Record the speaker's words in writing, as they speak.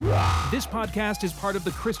This podcast is part of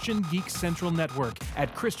the Christian Geek Central Network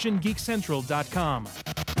at ChristianGeekCentral.com.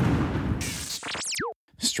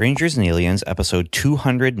 Strangers and Aliens, episode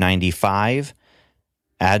 295,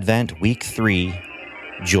 Advent, Week 3,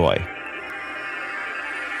 Joy.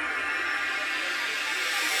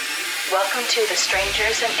 Welcome to the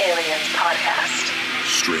Strangers and Aliens podcast.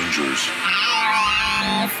 Strangers.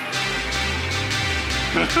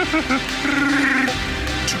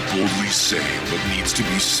 To boldly say what needs to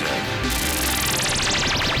be said.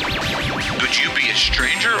 Would you be a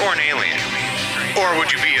stranger or an alien? Or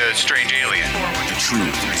would you be a strange alien? The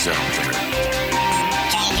truth is out there.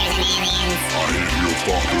 I am your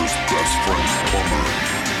father's best friend, Plumber.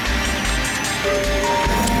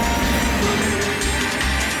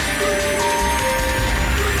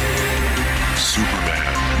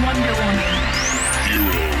 Superman. Wonder Woman.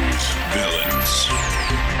 Heroes. Villains.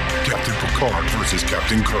 Captain Picard versus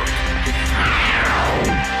Captain Kirk.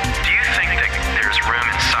 Do you think that there's room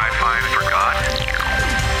in sci-fi for God?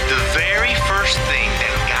 The very first thing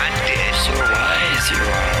that God did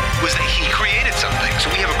was that he created something. So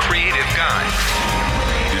we have a creative God.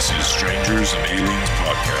 This is Strangers and Aliens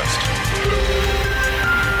podcast.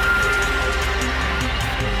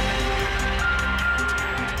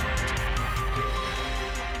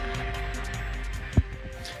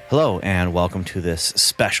 Hello, and welcome to this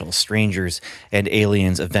special Strangers and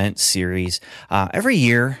Aliens event series. Every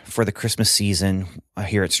year for the Christmas season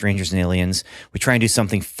here at Strangers and Aliens, we try and do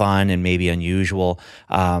something fun and maybe unusual.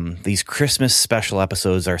 These Christmas special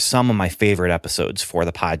episodes are some of my favorite episodes for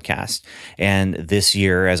the podcast. And this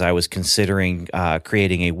year, as I was considering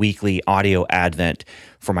creating a weekly audio advent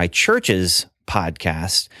for my church's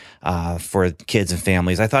podcast for kids and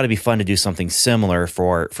families, I thought it'd be fun to do something similar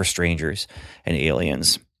for Strangers and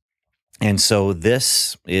Aliens. And so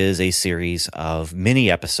this is a series of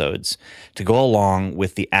mini episodes to go along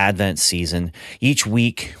with the Advent season. Each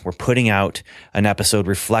week, we're putting out an episode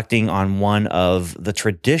reflecting on one of the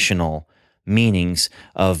traditional meanings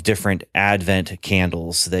of different Advent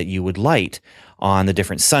candles that you would light on the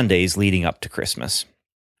different Sundays leading up to Christmas,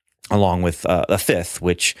 along with a fifth,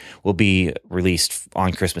 which will be released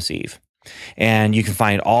on Christmas Eve. And you can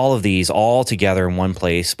find all of these all together in one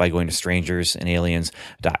place by going to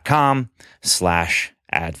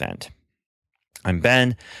strangersandaliens.com/Advent. I'm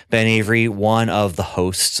Ben Avery, one of the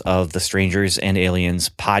hosts of the Strangers and Aliens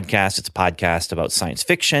podcast. It's a podcast about science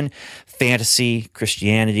fiction, fantasy,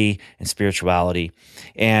 Christianity, and spirituality.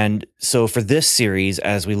 And so for this series,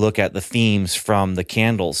 as we look at the themes from the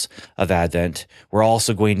candles of Advent, we're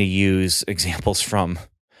also going to use examples from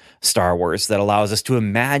Star Wars that allows us to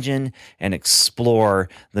imagine and explore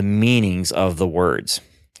the meanings of the words.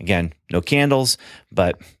 Again, no candles,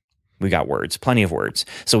 but we got words, plenty of words.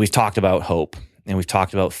 So we've talked about hope and we've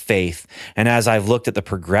talked about faith. And as I've looked at the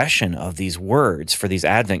progression of these words for these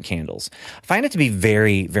Advent candles, I find it to be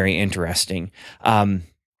very, very interesting.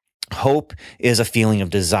 Hope is a feeling of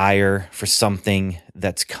desire for something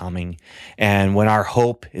that's coming. And when our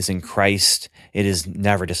hope is in Christ, it is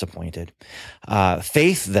never disappointed.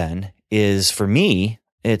 Faith, then, is, for me,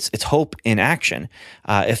 it's hope in action.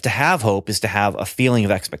 If to have hope is to have a feeling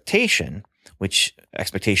of expectation, which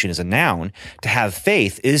expectation is a noun, to have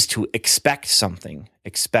faith is to expect something,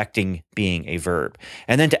 expecting being a verb,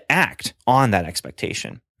 and then to act on that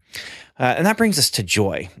expectation. And that brings us to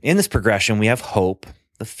joy. In this progression, we have hope,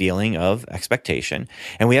 the feeling of expectation,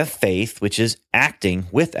 and we have faith, which is acting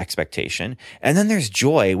with expectation, and then there's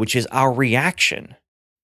joy, which is our reaction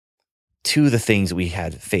to the things we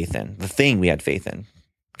had faith in, the thing we had faith in,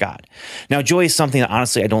 God. Now, joy is something that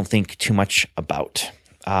honestly I don't think too much about.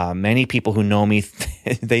 Many people who know me,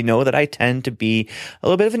 they know that I tend to be a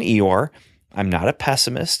little bit of an Eeyore. I'm not a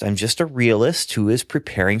pessimist. I'm just a realist who is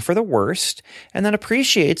preparing for the worst and then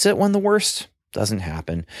appreciates it when the worst doesn't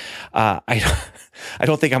happen. I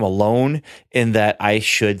don't think I'm alone in that I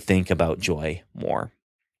should think about joy more.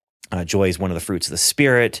 Joy is one of the fruits of the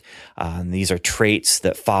Spirit. And these are traits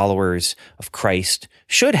that followers of Christ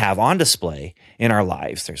should have on display in our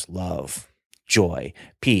lives. There's love, joy,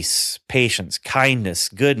 peace, patience, kindness,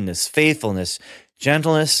 goodness, faithfulness,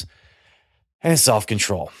 gentleness, and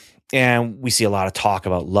self-control. And we see a lot of talk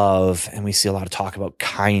about love, and we see a lot of talk about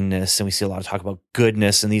kindness, and we see a lot of talk about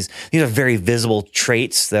goodness. And these are very visible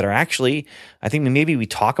traits that are actually, I think maybe we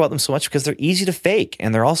talk about them so much because they're easy to fake,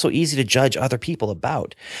 and they're also easy to judge other people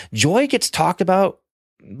about. Joy gets talked about,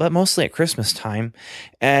 but mostly at Christmas time.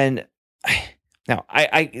 And now,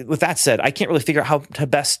 I with that said, I can't really figure out how to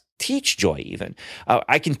best teach joy even.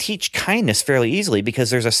 I can teach kindness fairly easily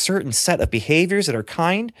because there's a certain set of behaviors that are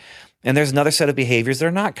kind, and there's another set of behaviors that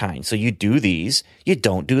are not kind. So you do these, you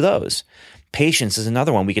don't do those. Patience is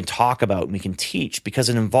another one we can talk about and we can teach because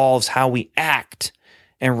it involves how we act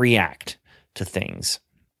and react to things.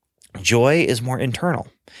 Joy is more internal.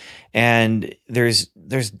 And there's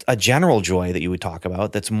a general joy that you would talk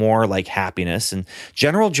about that's more like happiness. And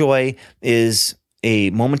general joy is a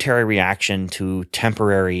momentary reaction to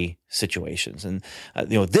temporary situations. And,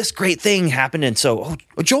 this great thing happened. And so,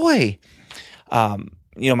 joy.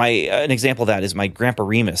 An example of that is my grandpa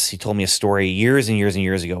Remus. He told me a story years and years and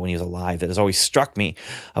years ago when he was alive that has always struck me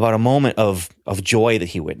about a moment of joy that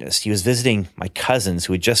he witnessed. He was visiting my cousins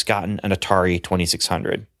who had just gotten an Atari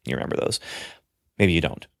 2600. You remember those? Maybe you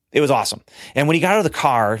don't. It was awesome. And when he got out of the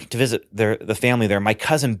car to visit the family there, my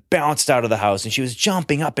cousin bounced out of the house and she was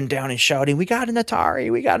jumping up and down and shouting, "We got an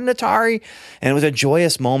Atari, we got an Atari." And it was a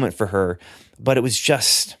joyous moment for her, but it was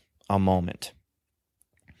just a moment.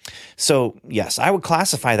 So yes, I would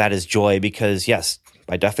classify that as joy because yes,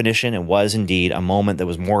 by definition, it was indeed a moment that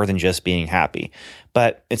was more than just being happy.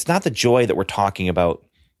 But it's not the joy that we're talking about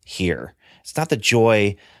here. It's not the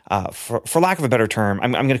joy, for lack of a better term,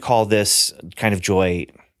 I'm going to call this kind of joy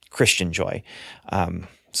Christian joy.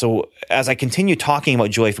 So as I continue talking about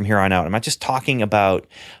joy from here on out, I'm not just talking about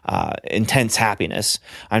intense happiness.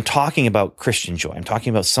 I'm talking about Christian joy. I'm talking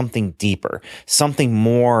about something deeper, something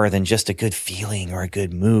more than just a good feeling or a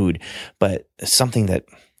good mood, but something that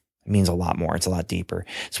means a lot more. It's a lot deeper.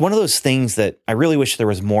 It's one of those things that I really wish there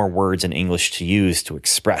was more words in English to use to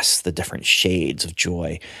express the different shades of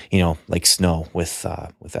joy, like snow with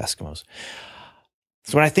Eskimos.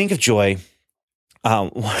 So when I think of joy,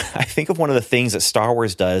 I think of one of the things that Star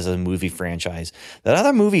Wars does as a movie franchise that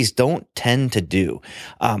other movies don't tend to do.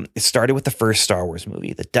 It started with the first Star Wars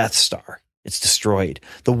movie, the Death Star. It's destroyed.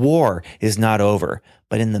 The war is not over.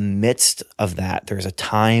 But in the midst of that, there's a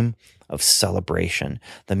time of celebration.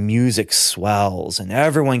 The music swells and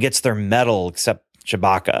everyone gets their medal except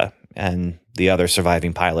Chewbacca and the other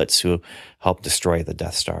surviving pilots who helped destroy the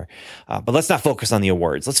Death Star. But let's not focus on the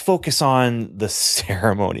awards. Let's focus on the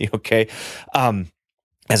ceremony, okay?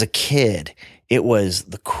 As a kid, it was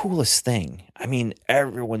the coolest thing. I mean,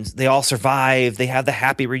 they all survive. They have the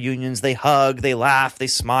happy reunions. They hug, they laugh, they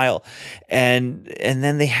smile. And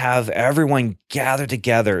then they have everyone gather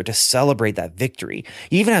together to celebrate that victory.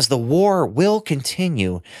 Even as the war will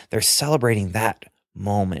continue, they're celebrating that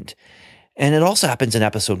moment. And it also happens in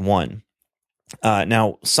episode 1.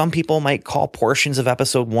 Now, some people might call portions of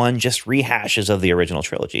episode 1 just rehashes of the original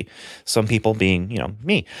trilogy. Some people being,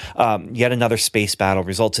 me. Yet another space battle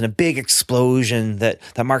results in a big explosion that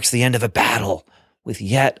marks the end of a battle with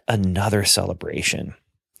yet another celebration.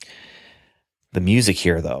 The music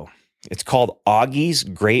here, though, it's called Augie's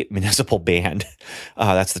Great Municipal Band.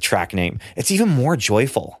 That's the track name. It's even more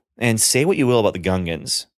joyful. And say what you will about the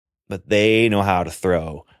Gungans, but they know how to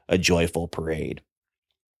throw a joyful parade.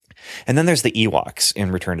 And then there's the Ewoks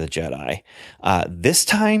in Return of the Jedi. This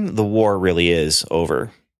time, the war really is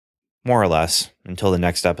over, more or less, until the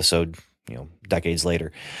next episode, decades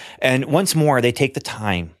later. And once more, they take the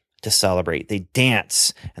time to celebrate. They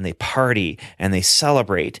dance and they party and they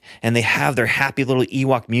celebrate and they have their happy little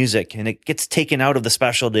Ewok music, and it gets taken out of the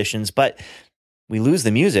special editions, but we lose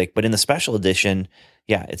the music. But in the special edition,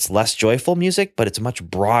 it's less joyful music, but it's a much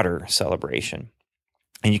broader celebration.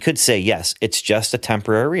 And you could say, yes, it's just a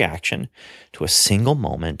temporary reaction to a single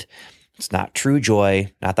moment. It's not true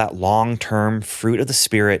joy, not that long-term fruit of the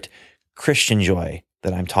Spirit, Christian joy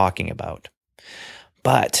that I'm talking about.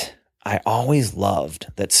 But I always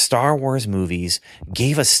loved that Star Wars movies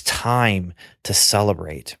gave us time to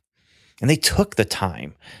celebrate. And they took the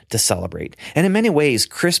time to celebrate. And in many ways,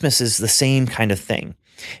 Christmas is the same kind of thing.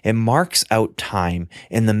 It marks out time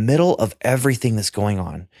in the middle of everything that's going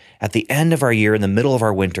on, at the end of our year, in the middle of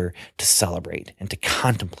our winter, to celebrate and to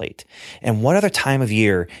contemplate. And what other time of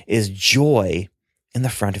year is joy in the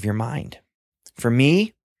front of your mind? For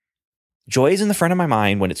me, joy is in the front of my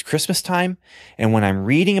mind when it's Christmas time and when I'm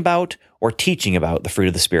reading about or teaching about the fruit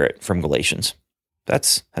of the Spirit from Galatians.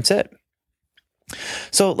 That's it.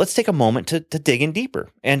 So let's take a moment to dig in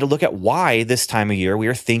deeper and to look at why this time of year we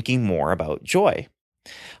are thinking more about joy.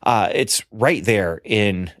 It's right there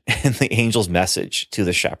in the angel's message to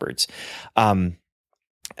the shepherds. The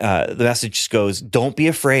message just goes, "Don't be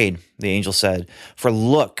afraid," the angel said, "for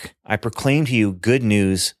look, I proclaim to you good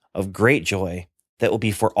news of great joy that will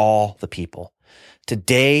be for all the people.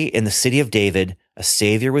 Today in the city of David, a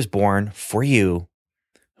Savior was born for you,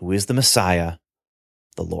 who is the Messiah,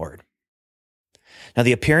 the Lord." Now,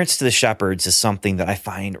 the appearance to the shepherds is something that I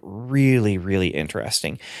find really, really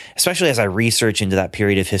interesting, especially as I research into that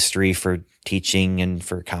period of history for teaching and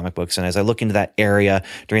for comic books. And as I look into that area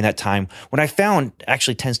during that time, what I found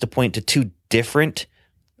actually tends to point to two different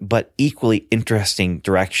but equally interesting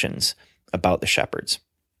directions about the shepherds.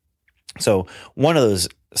 So one of those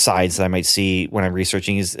sides that I might see when I'm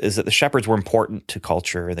researching is that the shepherds were important to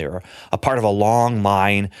culture. They were a part of a long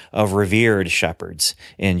line of revered shepherds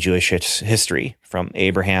in Jewish history, from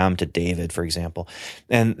Abraham to David, for example.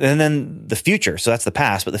 And then the future, so that's the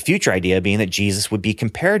past, but the future idea being that Jesus would be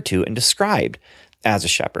compared to and described as a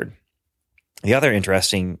shepherd. The other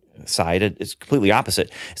interesting side is completely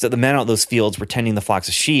opposite, is that the men out in those fields were tending the flocks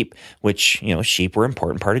of sheep, which, sheep were an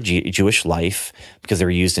important part of Jewish life because they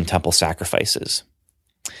were used in temple sacrifices.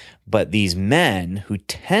 But these men who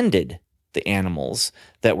tended the animals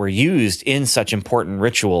that were used in such important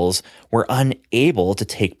rituals were unable to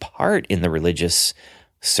take part in the religious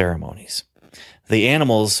ceremonies. The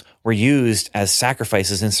animals were used as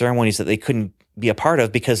sacrifices in ceremonies that they couldn't be a part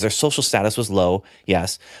of because their social status was low,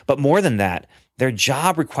 yes. But more than that, their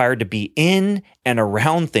job required to be in and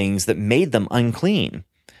around things that made them unclean.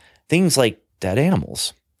 Things like dead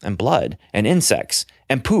animals and blood and insects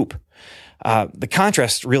and poop. The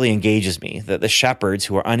contrast really engages me, that the shepherds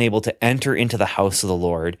who are unable to enter into the house of the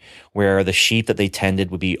Lord, where the sheep that they tended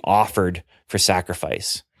would be offered for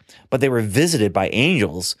sacrifice, but they were visited by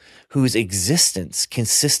angels whose existence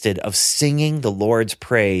consisted of singing the Lord's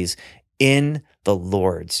praise in the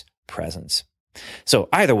Lord's presence. So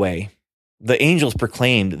either way, the angels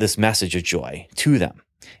proclaimed this message of joy to them,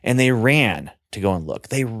 and they ran to go and look.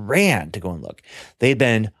 They'd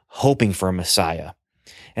been hoping for a Messiah,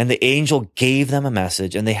 and the angel gave them a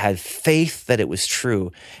message, and they had faith that it was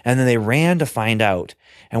true, and then they ran to find out.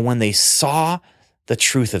 And when they saw the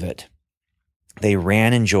truth of it, they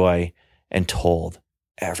ran in joy and told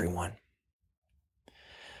everyone.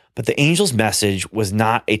 But the angel's message was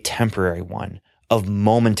not a temporary one of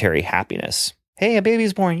momentary happiness. Hey, a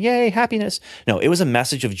baby's born. Yay, happiness. No, it was a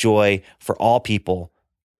message of joy for all people,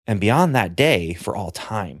 and beyond that day, for all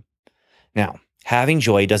time. Now, having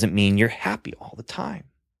joy doesn't mean you're happy all the time.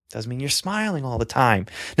 Doesn't mean you're smiling all the time.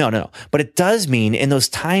 No. But it does mean in those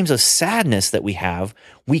times of sadness that we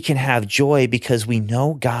can have joy because we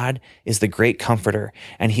know God is the great comforter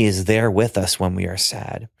and he is there with us when we are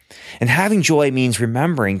sad. And having joy means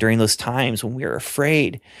remembering during those times when we are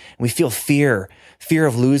afraid and we feel fear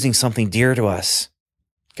of losing something dear to us.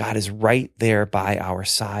 God is right there by our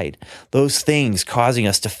side. Those things causing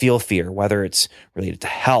us to feel fear, whether it's related to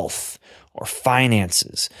health or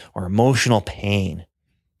finances or emotional pain,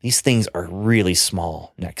 these things are really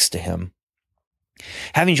small next to him.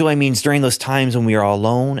 Having joy means during those times when we are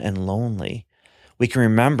alone and lonely, we can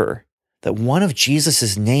remember that one of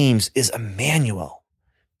Jesus' names is Emmanuel,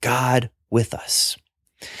 God with us.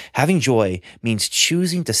 Having joy means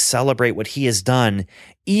choosing to celebrate what he has done,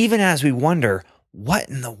 even as we wonder, what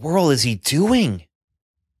in the world is he doing?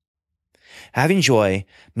 Having joy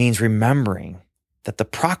means remembering that the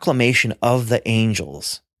proclamation of the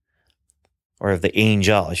angels, or of the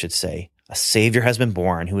angel, I should say, a Savior has been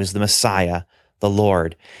born who is the Messiah, the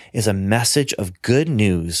Lord, is a message of good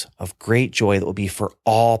news, of great joy that will be for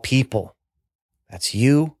all people. That's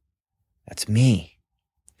you. That's me.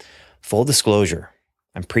 Full disclosure,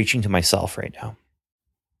 I'm preaching to myself right now.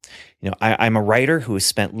 I'm a writer who has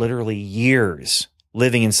spent literally years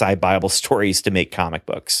living inside Bible stories to make comic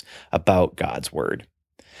books about God's word.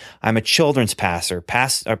 I'm a children's pastor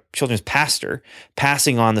passing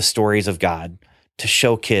on the stories of God to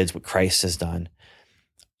show kids what Christ has done.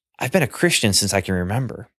 I've been a Christian since I can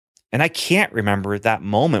remember, and I can't remember that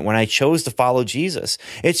moment when I chose to follow Jesus.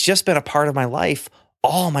 It's just been a part of my life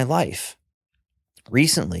all my life.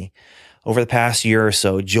 Recently, over the past year or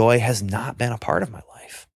so, joy has not been a part of my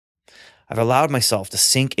life. I've allowed myself to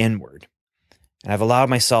sink inward, and I've allowed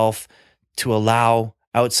myself to allow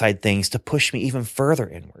outside things to push me even further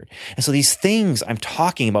inward. And so these things I'm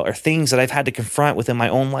talking about are things that I've had to confront within my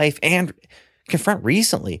own life and confront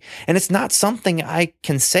recently. And it's not something I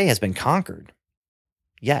can say has been conquered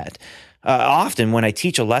yet. Often when I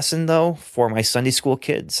teach a lesson, though, for my Sunday school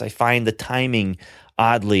kids, I find the timing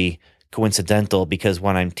oddly coincidental because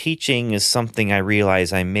what I'm teaching is something I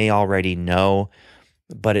realize I may already know,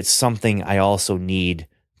 but it's something I also need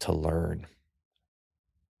to learn.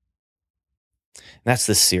 That's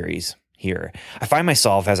this series here. I find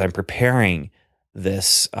myself, as I'm preparing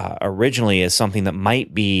this, originally as something that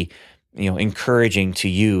might be, encouraging to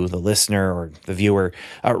you, the listener or the viewer,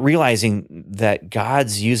 realizing that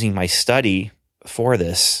God's using my study for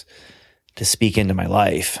this to speak into my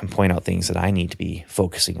life and point out things that I need to be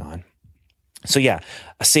focusing on. So yeah,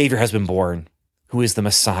 a Savior has been born who is the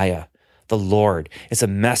Messiah, the Lord. It's a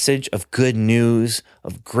message of good news,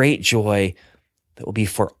 of great joy that will be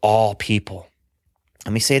for all people.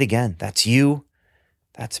 Let me say it again. That's you.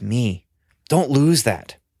 That's me. Don't lose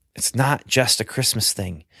that. It's not just a Christmas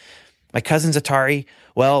thing. My cousin's Atari,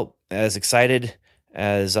 well, as excited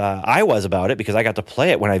as I was about it because I got to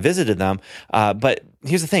play it when I visited them. But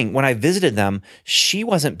here's the thing. When I visited them, she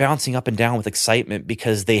wasn't bouncing up and down with excitement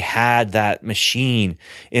because they had that machine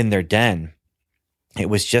in their den. It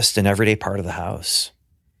was just an everyday part of the house.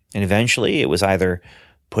 And eventually it was either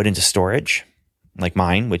put into storage, like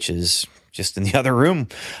mine, which is just in the other room,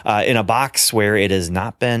 in a box where it has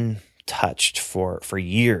not been touched for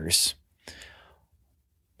years.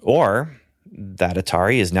 Or that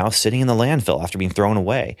Atari is now sitting in the landfill after being thrown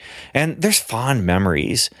away. And there's fond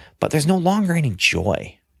memories, but there's no longer any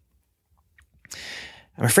joy.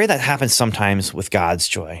 I'm afraid that happens sometimes with God's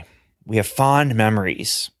joy. We have fond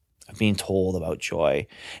memories of being told about joy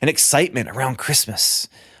and excitement around Christmas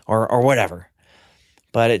or whatever.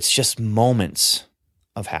 But it's just moments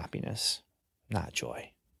of happiness, not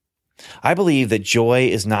joy. I believe that joy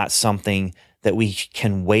is not something that we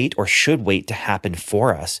can wait or should wait to happen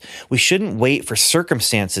for us. We shouldn't wait for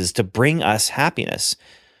circumstances to bring us happiness.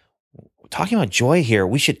 Talking about joy here,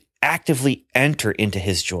 we should actively enter into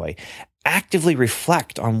his joy, actively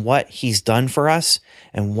reflect on what he's done for us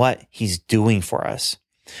and what he's doing for us.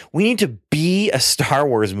 We need to be a Star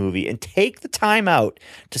Wars movie and take the time out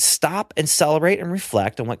to stop and celebrate and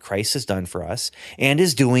reflect on what Christ has done for us and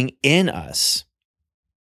is doing in us.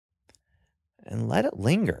 And let it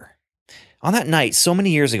linger. On that night, so many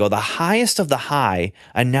years ago, the highest of the high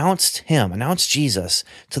announced Jesus,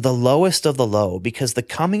 to the lowest of the low, because the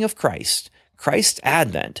coming of Christ's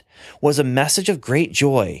advent, was a message of great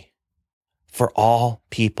joy for all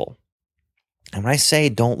people. And when I say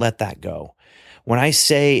don't let that go, when I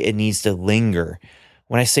say it needs to linger,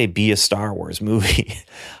 when I say be a Star Wars movie,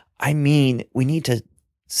 I mean we need to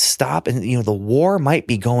stop. And, the war might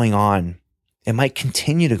be going on. It might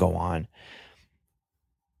continue to go on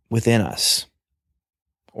within us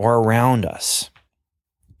or around us.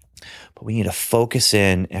 But we need to focus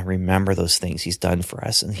in and remember those things he's done for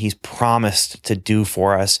us and he's promised to do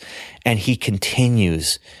for us, and he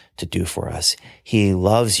continues to do for us. He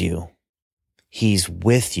loves you. He's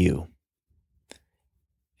with you.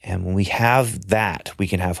 And when we have that, we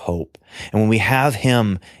can have hope. And when we have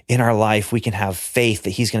him in our life, we can have faith that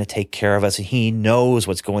he's going to take care of us. And he knows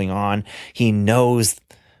what's going on. He knows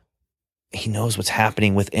what's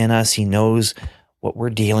happening within us. He knows what we're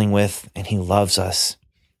dealing with, and he loves us.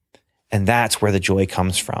 And that's where the joy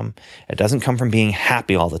comes from. It doesn't come from being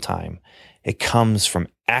happy all the time. It comes from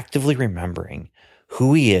actively remembering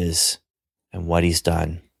who he is and what he's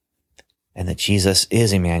done, and that Jesus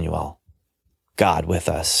is Emmanuel, God with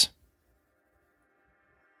us.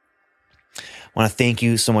 I want to thank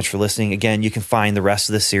you so much for listening. Again, you can find the rest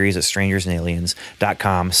of the series at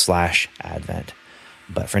strangersandaliens.com/Advent.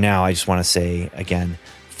 But for now, I just want to say again,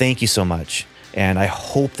 thank you so much. And I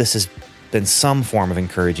hope this has been some form of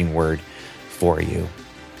encouraging word for you.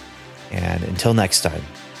 And until next time,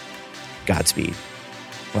 Godspeed.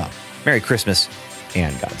 Well, Merry Christmas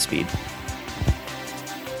and Godspeed.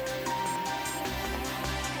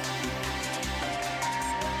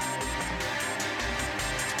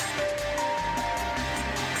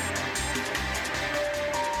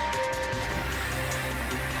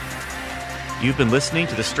 You've been listening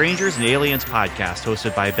to the Strangers and Aliens podcast,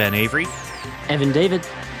 hosted by Ben Avery, Evan David,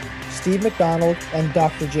 Steve McDonald, and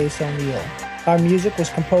Dr. Jason O'Neill. Our music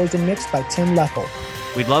was composed and mixed by Tim Leffel.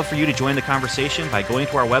 We'd love for you to join the conversation by going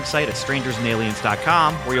to our website at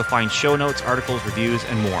strangersandaliens.com, where you'll find show notes, articles, reviews,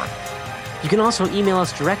 and more. You can also email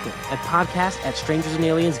us directly at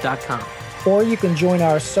podcast@strangersandaliens.com. Or you can join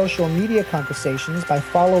our social media conversations by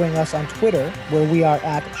following us on Twitter, where we are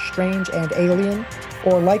at Strange and Alien,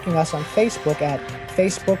 or liking us on Facebook at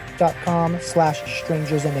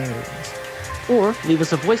facebook.com/strangersandaliens. Or leave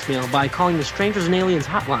us a voicemail by calling the Strangers and Aliens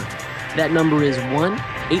hotline. That number is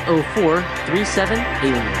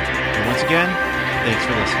 1-804-37-ALIEN. And once again, thanks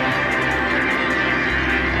for listening.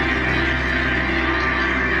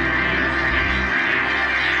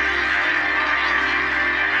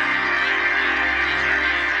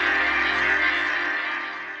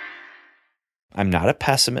 I'm not a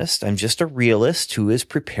pessimist. I'm just a realist who is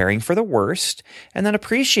preparing for the worst and then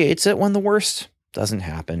appreciates it when the worst doesn't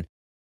happen.